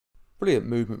Brilliant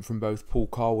movement from both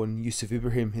Coll and Youssef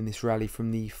Ibrahim in this rally from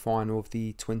the final of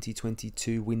the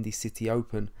 2022 Windy City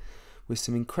Open, with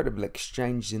some incredible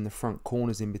exchanges in the front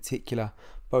corners in particular,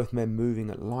 both men moving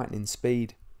at lightning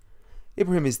speed.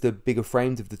 Ibrahim is the bigger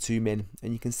framed of the two men,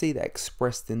 and you can see that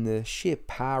expressed in the sheer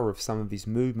power of some of his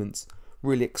movements,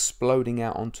 really exploding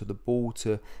out onto the ball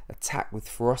to attack with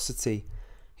ferocity.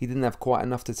 He didn't have quite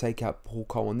enough to take out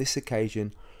Coll on this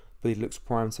occasion, but he looks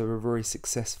primed to have a very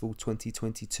successful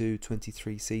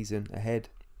 2022-23 season ahead.